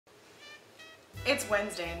It's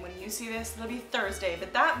Wednesday, and when you see this, it'll be Thursday,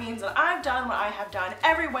 but that means that I've done what I have done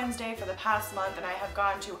every Wednesday for the past month, and I have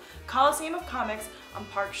gone to Coliseum of Comics on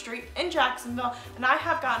Park Street in Jacksonville, and I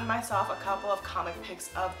have gotten myself a couple of comic picks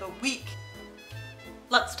of the week.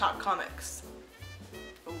 Let's talk comics.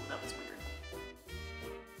 Oh, that was weird.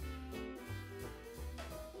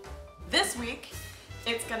 This week,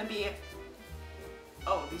 it's gonna be,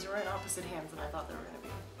 oh, these are in opposite hands than I thought they were gonna be.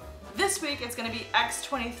 This week it's going to be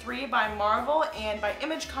X-23 by Marvel and by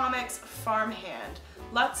Image Comics Farmhand.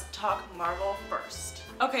 Let's talk Marvel first.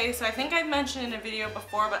 Okay, so I think I've mentioned in a video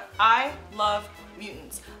before, but I love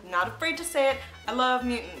mutants. I'm not afraid to say it, I love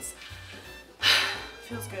mutants.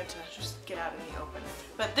 Feels good to just get out in the open.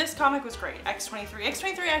 But this comic was great, X-23.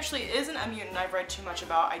 X-23 actually isn't a mutant I've read too much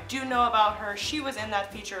about. I do know about her. She was in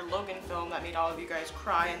that feature Logan film that made all of you guys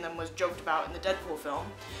cry and then was joked about in the Deadpool film.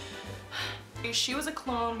 She was a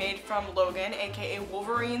clone made from Logan, aka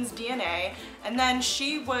Wolverine's DNA, and then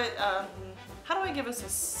she would, how do I give a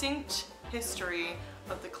succinct history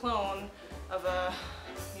of the clone of a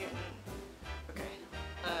mutant? Okay.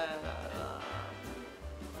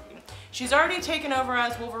 She's already taken over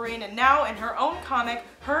as Wolverine, and now in her own comic,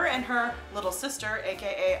 her and her little sister,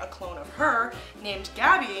 aka a clone of her, named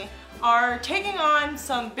Gabby, are taking on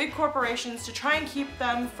some big corporations to try and keep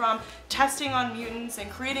them from testing on mutants and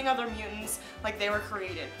creating other mutants like they were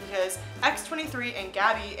created, because X-23 and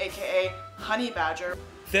Gabby, aka Honey Badger.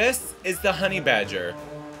 This is the Honey Badger.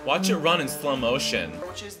 Watch it run in slow motion.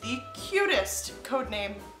 Which is the cutest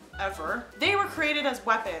codename ever. They were created as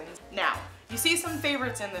weapons. Now, you see some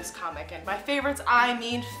favorites in this comic, and by favorites I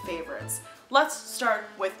mean favorites. Let's start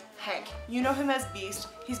with Hank. You know him as Beast.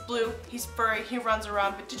 He's blue, he's furry, he runs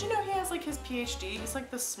around, but did you know he has like his PhD? He's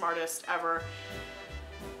like the smartest ever.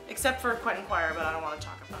 Except for Quentin Quire, but I don't want to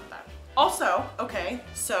talk about that. Also, okay,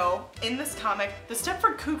 so in this comic, the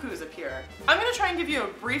Stepford Cuckoos appear. I'm gonna try and give you a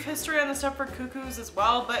brief history on the Stepford Cuckoos as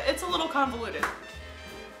well, but it's a little convoluted.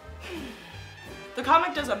 The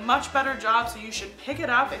comic does a much better job, so you should pick it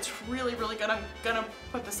up. It's really, really good. I'm gonna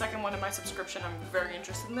put the second one in my subscription. I'm very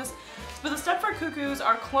interested in this. But the Stepford Cuckoos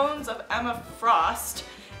are clones of Emma Frost,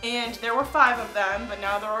 and there were 5 of them, but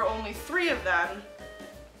now there are only 3 of them,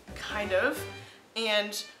 kind of.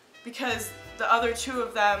 And because the other 2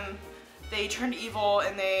 of them, they turned evil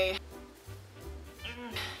and they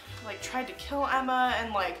like tried to kill Emma,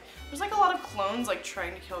 and like there's like a lot of clones like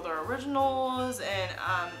trying to kill their originals, and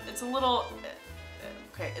it's a little,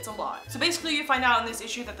 okay, it's a lot. So basically you find out in this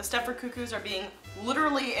issue that the Stepford Cuckoos are being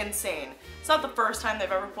literally insane. It's not the first time they've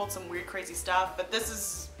ever pulled some weird crazy stuff, but this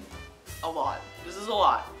is a lot. This is a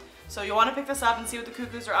lot. So you want to pick this up and see what the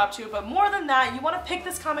Cuckoos are up to, but more than that, you want to pick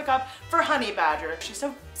this comic up for Honey Badger. She's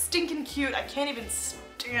so stinking cute, I can't even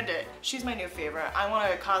stand it. She's my new favorite. I want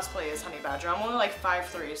to cosplay as Honey Badger. I'm only like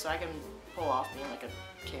 5'3", so I can pull off being like a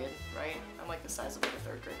kid, right? I'm like the size of like a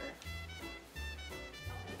 3rd grader.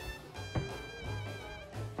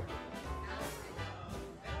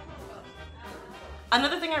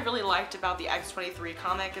 Another thing I really liked about the X-23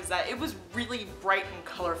 comic is that it was really bright and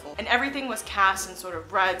colorful, and everything was cast in sort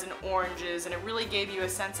of reds and oranges, and it really gave you a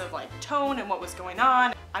sense of like tone and what was going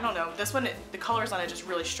on. I don't know, this one, the colors on it just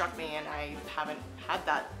really struck me, and I haven't had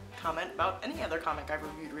that comment about any other comic I've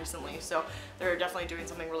reviewed recently, so they're definitely doing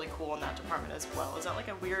something really cool in that department as well. Is that like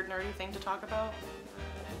a weird nerdy thing to talk about?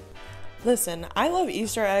 Listen, I love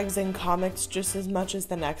Easter eggs in comics just as much as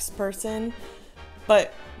the next person,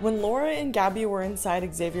 but when Laura and Gabby were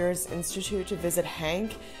inside Xavier's Institute to visit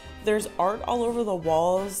Hank, there's art all over the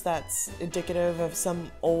walls that's indicative of some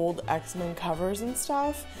old X-Men covers and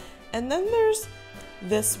stuff. And then there's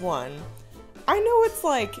this one. I know it's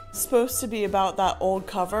like supposed to be about that old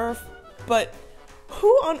cover, but who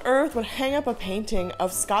on earth would hang up a painting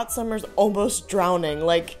of Scott Summers almost drowning?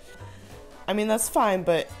 Like, I mean, that's fine,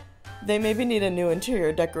 but they maybe need a new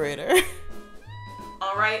interior decorator.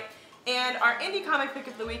 All right. And our indie comic pick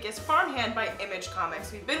of the week is Farmhand by Image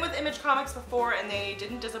Comics. We've been with Image Comics before and they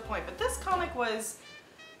didn't disappoint, but this comic was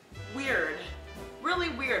weird. Really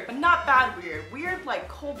weird, but not bad weird. Weird like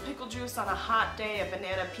cold pickle juice on a hot day, a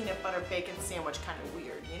banana peanut butter bacon sandwich kind of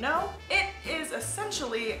weird, you know? It is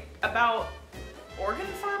essentially about organ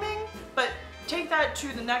farming, but take that to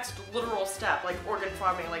the next literal step, like organ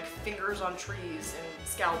farming, like fingers on trees and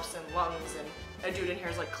scalps and lungs, and a dude in here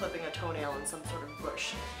is like clipping a toenail in some sort of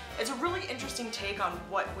bush. It's a really interesting take on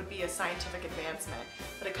what would be a scientific advancement,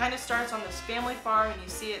 but it kind of starts on this family farm, and you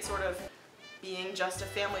see it sort of being just a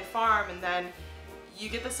family farm, and then you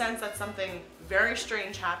get the sense that something very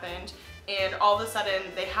strange happened, and all of a sudden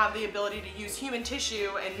they have the ability to use human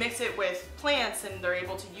tissue and mix it with plants, and they're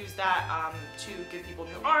able to use that to give people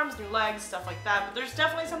new arms, new legs, stuff like that. But there's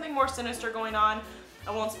definitely something more sinister going on.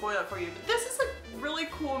 I won't spoil it for you, but this is a really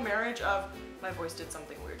cool marriage of, my voice did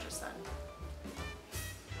something weird just then.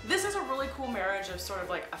 This is a really cool marriage of sort of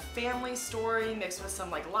like a family story mixed with some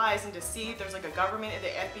like lies and deceit. There's like a government and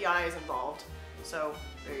the FBI is involved. So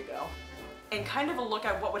there you go. And kind of a look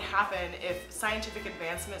at what would happen if scientific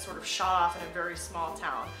advancement sort of shot off in a very small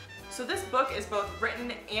town. So this book is both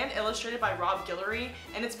written and illustrated by Rob Guillory,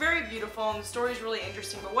 and it's very beautiful and the story is really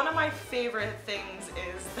interesting, but one of my favorite things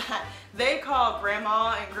is that they call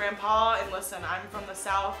grandma and grandpa, and listen, I'm from the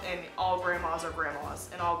South and all grandmas are grandmas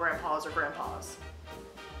and all grandpas are grandpas.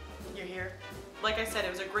 You hear? Like I said, it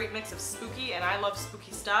was a great mix of spooky, and I love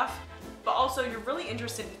spooky stuff, but also you're really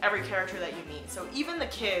interested in every character that you meet. So even the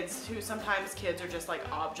kids, who sometimes kids are just like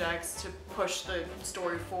objects to push the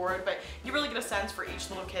story forward, but you really get a sense for each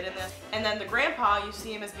little kid in this. And then the grandpa, you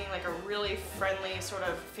see him as being like a really friendly sort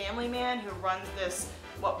of family man who runs this,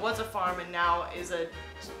 what was a farm and now is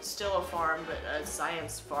still a farm, but a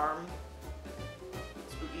science farm.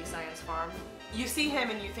 Spooky science farm. You see him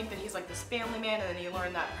and you think that he's like this family man, and then you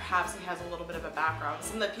learn that perhaps he has a little bit of a background.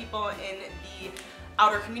 Some of the people in the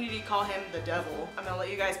outer community call him the devil. I'm gonna let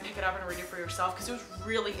you guys pick it up and read it for yourself because it was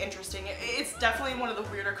really interesting. It's definitely one of the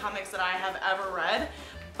weirder comics that I have ever read,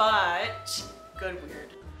 but good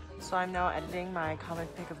weird. So I'm now editing my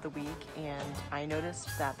comic pick of the week, and I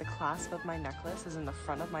noticed that the clasp of my necklace is in the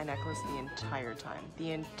front of my necklace the entire time,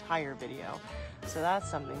 the entire video. So that's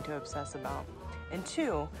something to obsess about. And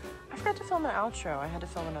two, I forgot to film an outro. I had to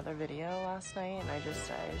film another video last night and I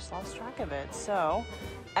just lost track of it. So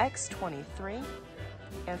X-23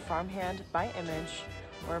 and Farmhand by Image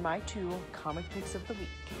were my two comic picks of the week.